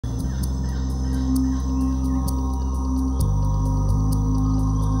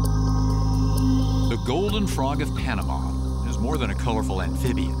golden frog of Panama is more than a colorful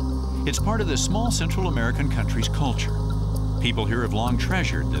amphibian. It's part of the small Central American country's culture. People here have long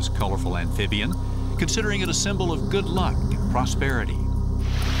treasured this colorful amphibian, considering it a symbol of good luck and prosperity.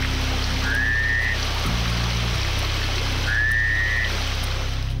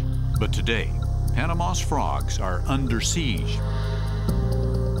 But today, Panama's frogs are under siege.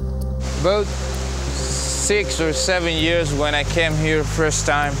 About 6 or 7 years when I came here first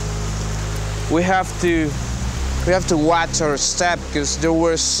time, we have to watch our step because there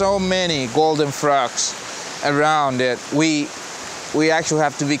were so many golden frogs around it. We actually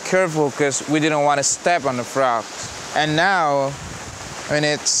have to be careful because we didn't want to step on the frogs. And now, I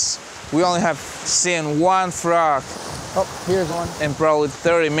mean, we only have seen one frog. Oh, here's one. In probably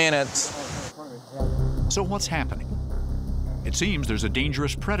 30 minutes. So what's happening? It seems there's a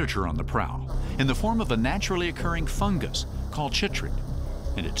dangerous predator on the prowl in the form of a naturally occurring fungus called chytrid,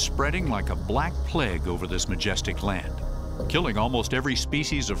 and it's spreading like a black plague over this majestic land, killing almost every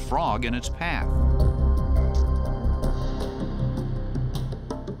species of frog in its path.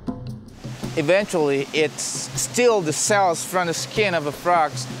 Eventually, it steals the cells from the skin of the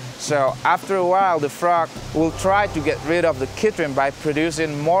frogs. So after a while, the frog will try to get rid of the chytrid by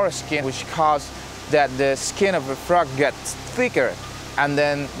producing more skin, which causes that the skin of the frog gets thicker. And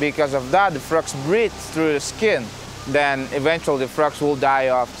then because of that, the frogs breathe through the skin. Then eventually the frogs will die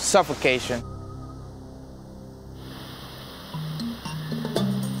of suffocation.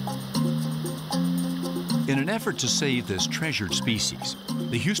 In an effort to save this treasured species,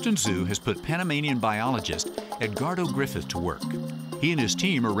 the Houston Zoo has put Panamanian biologist Edgardo Griffith to work. He and his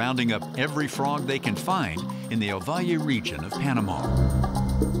team are rounding up every frog they can find in the El Valle region of Panama.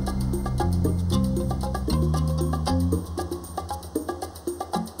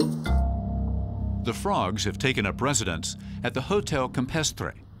 The frogs have taken up residence at the Hotel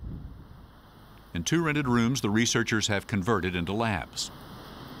Campestre. In 2 rented rooms, the researchers have converted into labs.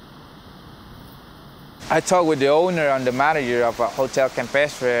 I talked with the owner and the manager of Hotel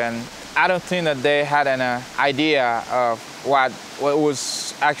Campestre, and I don't think that they had an idea of what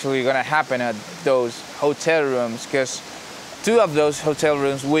was actually going to happen at those hotel rooms, because 2 of those hotel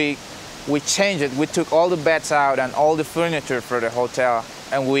rooms, we changed it. We took all the beds out and all the furniture for the hotel,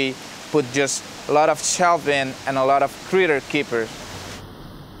 and we put just a lot of shelving and a lot of critter keepers.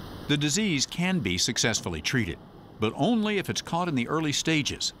 The disease can be successfully treated, but only if it's caught in the early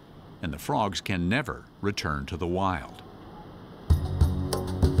stages, and the frogs can never return to the wild.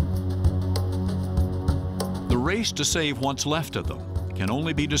 The race to save what's left of them can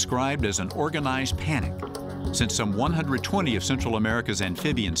only be described as an organized panic, since some 120 of Central America's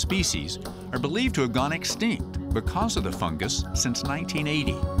amphibian species are believed to have gone extinct because of the fungus since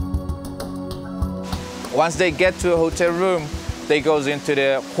 1980. Once they get to a hotel room, they go into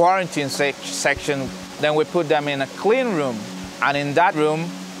the quarantine section. Then we put them in a clean room, and in that room,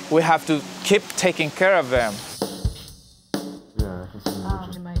 we have to keep taking care of them.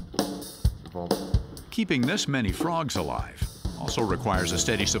 Keeping this many frogs alive also requires a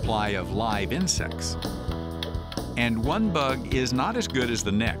steady supply of live insects. And one bug is not as good as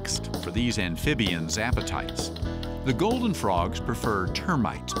the next for these amphibians' appetites. The golden frogs prefer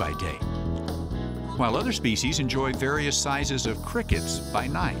termites by day, while other species enjoy various sizes of crickets by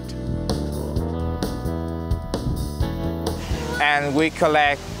night. And we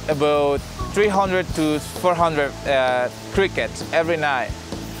collect about 300 to 400 crickets every night.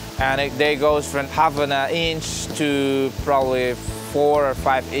 And they go from half an inch to probably 4 or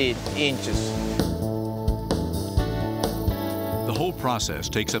 5 inches. The whole process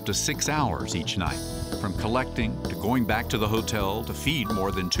takes up to 6 hours each night, from collecting to going back to the hotel to feed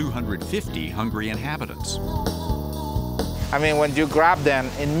more than 250 hungry inhabitants. I mean, when you grab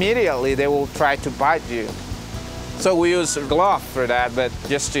them, immediately they will try to bite you. So we use a glove for that, but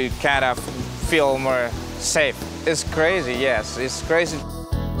just to kind of feel more safe. It's crazy, yes, it's crazy.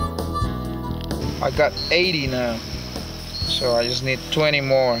 I got 80 now, so I just need 20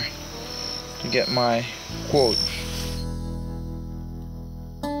 more to get my quote.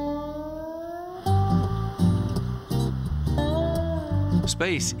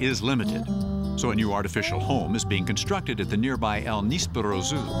 Space is limited, so a new artificial home is being constructed at the nearby El Níspero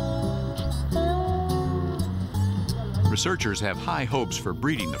Zoo. Researchers have high hopes for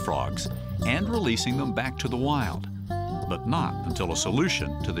breeding the frogs and releasing them back to the wild, but not until a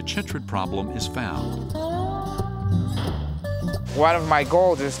solution to the chytrid problem is found. One of my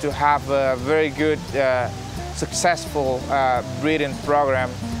goals is to have a very good, successful breeding program,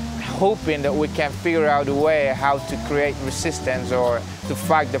 hoping that we can figure out a way how to create resistance or to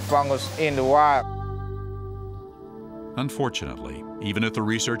fight the fungus in the wild. Unfortunately, Even if the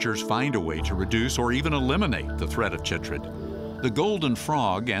researchers find a way to reduce or even eliminate the threat of chytrid, the golden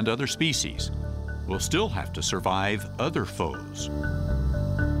frog and other species will still have to survive other foes.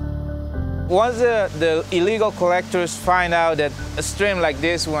 Once the illegal collectors find out that a stream like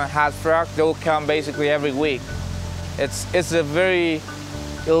this one has frogs, they will come basically every week. It's a very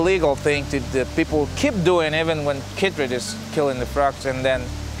illegal thing the people keep doing even when chytrid is killing the frogs. And then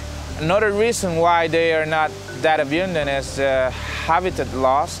another reason why they are not that abundant is habitat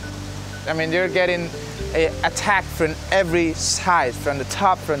loss. I mean, they're getting attacked from every side, from the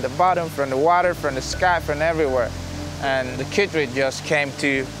top, from the bottom, from the water, from the sky, from everywhere. And the chytrid just came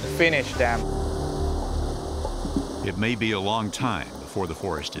to finish them. It may be a long time before the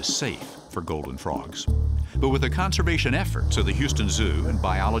forest is safe for golden frogs. But with the conservation efforts of the Houston Zoo and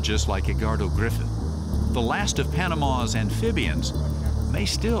biologists like Edgardo Griffith, the last of Panama's amphibians may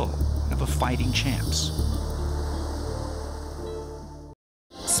still have a fighting chance.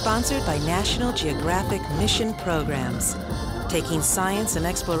 Sponsored by National Geographic Mission Programs, taking science and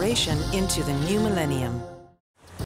exploration into the new millennium.